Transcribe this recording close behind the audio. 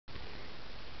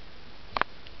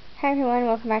Hi everyone,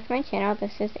 welcome back to my channel.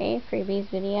 This is a freebies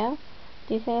video.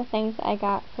 These are the things I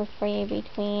got for free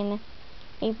between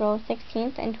April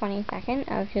 16th and 22nd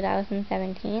of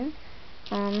 2017.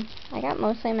 I got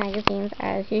mostly magazines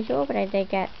as usual, but I did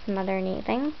get some other neat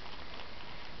things.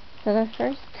 So the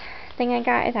first thing I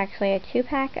got is actually a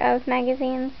 2-pack of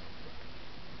magazines.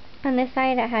 On this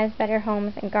side it has Better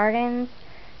Homes and Gardens.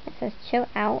 It says Chill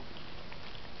Out.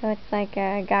 So it's like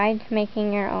a guide to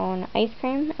making your own ice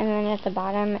cream, and then at the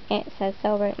bottom it says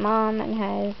Celebrate Mom and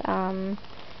has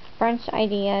brunch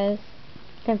ideas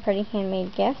and pretty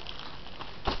handmade gifts.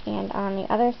 And on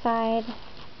the other side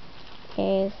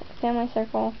is Family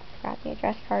Circle. Forgot the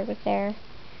address card was there.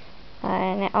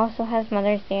 And it also has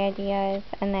Mother's Day ideas,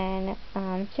 and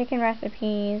then chicken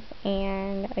recipes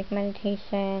and like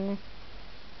meditation,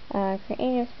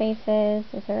 creative spaces,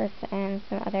 desserts, and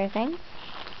some other things.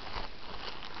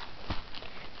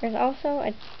 There's also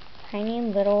a tiny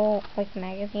little like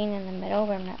magazine in the middle,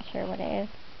 but I'm not sure what it is.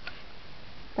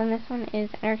 Then this one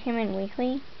is Entertainment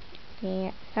Weekly,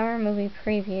 the summer movie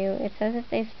preview. It says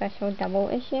it's a special double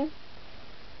issue. It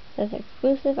says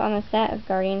exclusive on the set of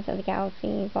Guardians of the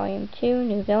Galaxy Volume 2,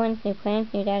 new villains, new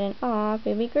plans, new dad, and aw,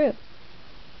 baby Groot.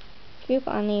 Scoop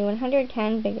on the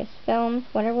 110 biggest films: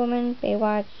 Wonder Woman,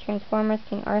 Baywatch, Transformers,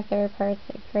 King Arthur, Pirates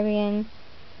of the Caribbean,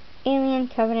 Alien,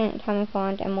 Covenant, Atomic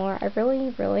Blonde, and more. I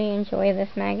really enjoy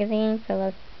this magazine, so I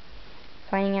love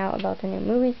finding out about the new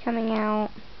movies coming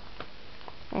out,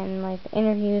 and like the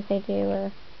interviews they do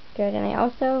are good, and they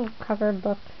also cover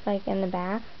books like in the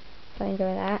back, so I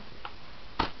enjoy that.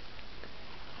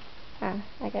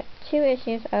 I got 2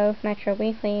 issues of Metro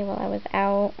Weekly while I was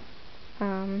out.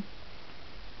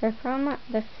 They're from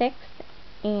the 6th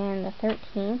and the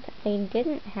 13th. They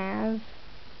didn't have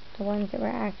the ones that were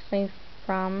actually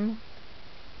from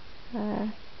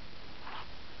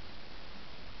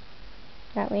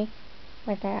that week,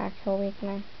 like the actual week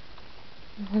when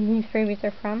these freebies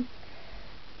are from.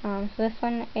 So this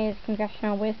one is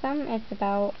Congressional Wisdom. It's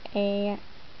about a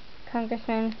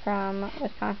congressman from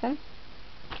Wisconsin.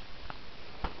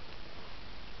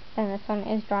 And this one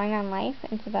is Drawing on Life.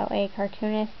 It's about a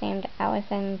cartoonist named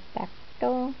Allison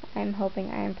Bechtel. I'm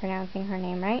hoping I am pronouncing her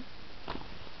name right.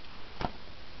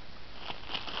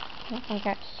 I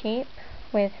got Shape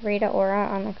with Rita Ora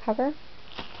on the cover.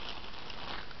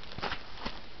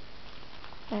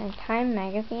 And Time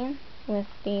magazine with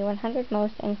the 100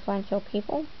 most influential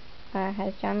people.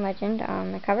 Has John Legend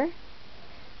on the cover,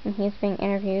 and he's being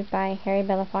interviewed by Harry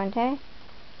Belafonte.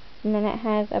 And then it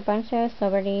has a bunch of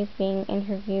celebrities being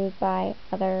interviewed by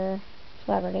other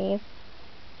celebrities.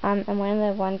 And one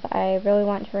of the ones I really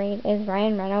want to read is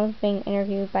Ryan Reynolds being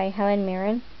interviewed by Helen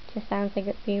Mirren. Just sounds like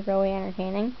it would be really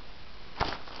entertaining.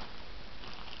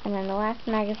 And then the last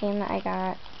magazine that I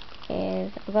got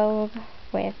is Vogue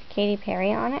with Katy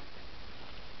Perry on it.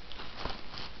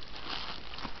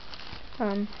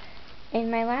 In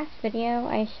my last video,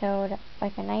 I showed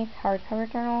like a nice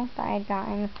hardcover journal that I had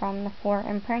gotten from the 4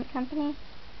 Imprint Company.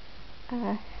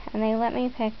 And they let me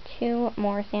pick 2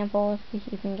 more samples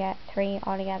because you can get 3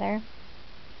 altogether.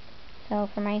 So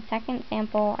for my second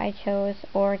sample, I chose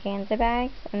organza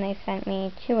bags, and they sent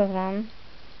me 2 of them.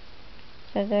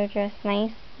 So they're just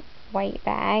nice white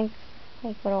bags,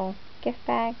 like little gift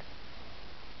bags.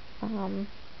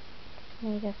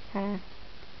 They just kind of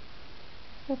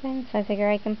open, so I figure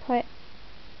I can put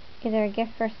either a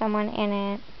gift for someone in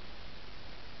it.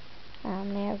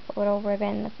 They have a little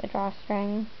ribbon that's a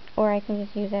drawstring, or I can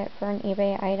just use it for an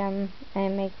eBay item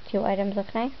and make 2 items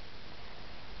look nice.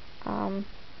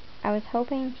 I was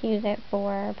hoping to use it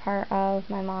for part of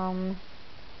my mom's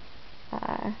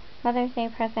Mother's Day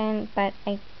present, but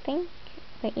I think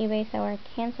the eBay seller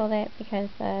canceled it because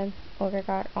the order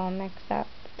got all mixed up.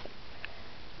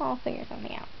 I'll figure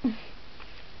something out.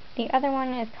 The other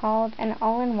one is called an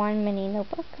all-in-one mini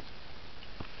notebook.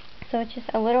 So it's just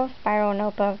a little spiral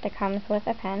notebook that comes with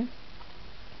a pen.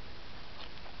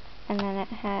 And then it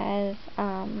has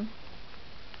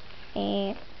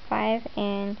a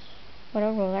 5-inch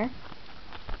little ruler.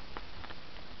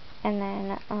 And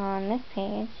then on this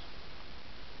page,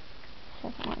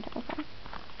 this doesn't want to open,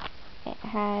 it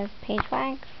has page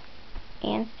flags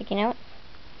and sticky notes.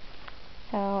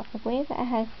 So I believe it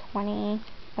has 20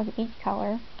 of each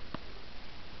color,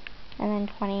 and then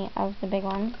 20 of the big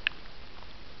ones.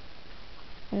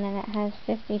 And then it has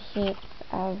 50 sheets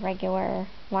of regular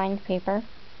lined paper.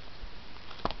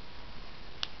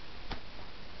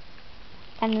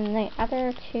 And then the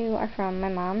other 2 are from my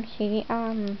mom. She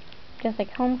does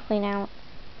like home clean outs,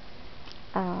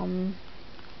 and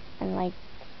like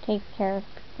takes care of,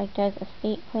 like does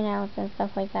estate clean outs and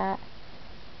stuff like that.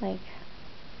 Like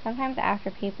sometimes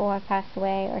after people have passed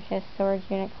away, or just storage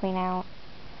unit clean out.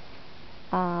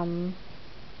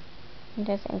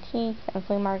 Just antiques and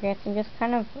flea markets and just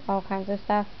kind of all kinds of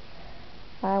stuff.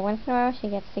 Once in a while she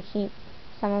gets to keep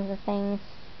some of the things,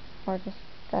 or just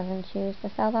doesn't choose to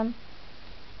sell them.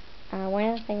 One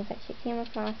of the things that she came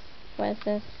across was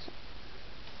this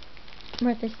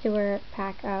Martha Stewart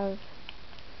pack of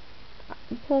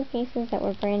pillowcases that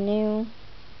were brand new.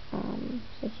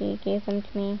 So she gave them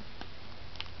to me.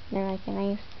 They're like a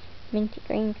nice minty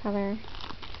green color.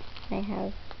 I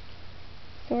have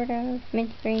sort of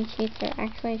minty green sheets. They're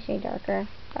actually a shade darker,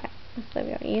 but I'll still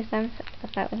be able to use them, so I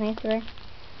thought that was nice of her.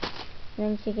 And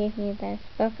then she gave me this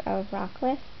book of rock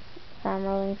lists from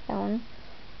Rolling Stone.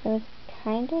 It was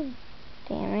kind of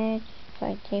damaged, so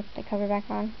I taped the cover back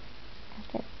on. I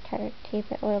have to try to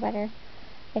tape it a little better.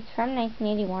 It's from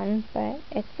 1981, but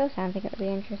it still sounds like it would be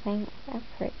interesting. It's a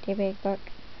pretty big book.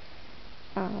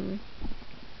 Some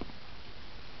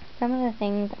of the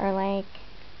things are like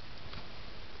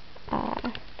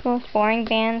most boring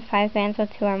bands, 5 bands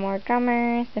with 2 or more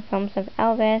drummers, the films of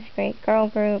Elvis, great girl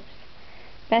groups,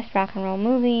 best rock and roll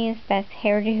movies, best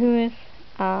hairdos,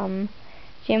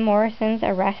 Jim Morrison's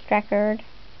Arrest record,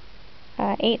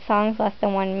 8 songs less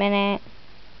than 1 minute,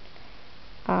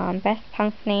 best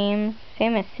punk names,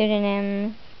 famous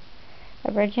pseudonyms,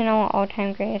 original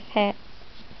all-time greatest hits.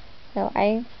 So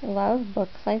I love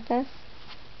books like this,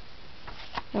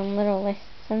 and little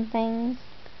lists and things.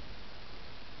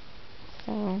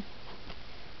 So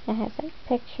it has like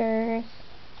pictures.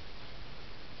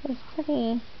 It's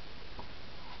pretty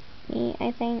neat,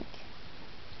 I think.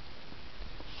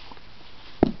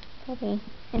 I'll be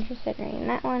interested in reading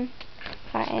that one.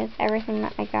 That is everything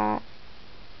that I got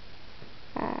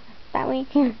that week.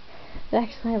 It's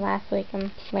actually last week.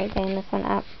 I'm right getting this one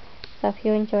up. So if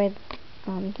you enjoyed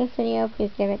this video,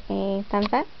 please give it a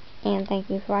thumbs up, and thank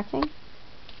you for watching.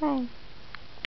 Bye.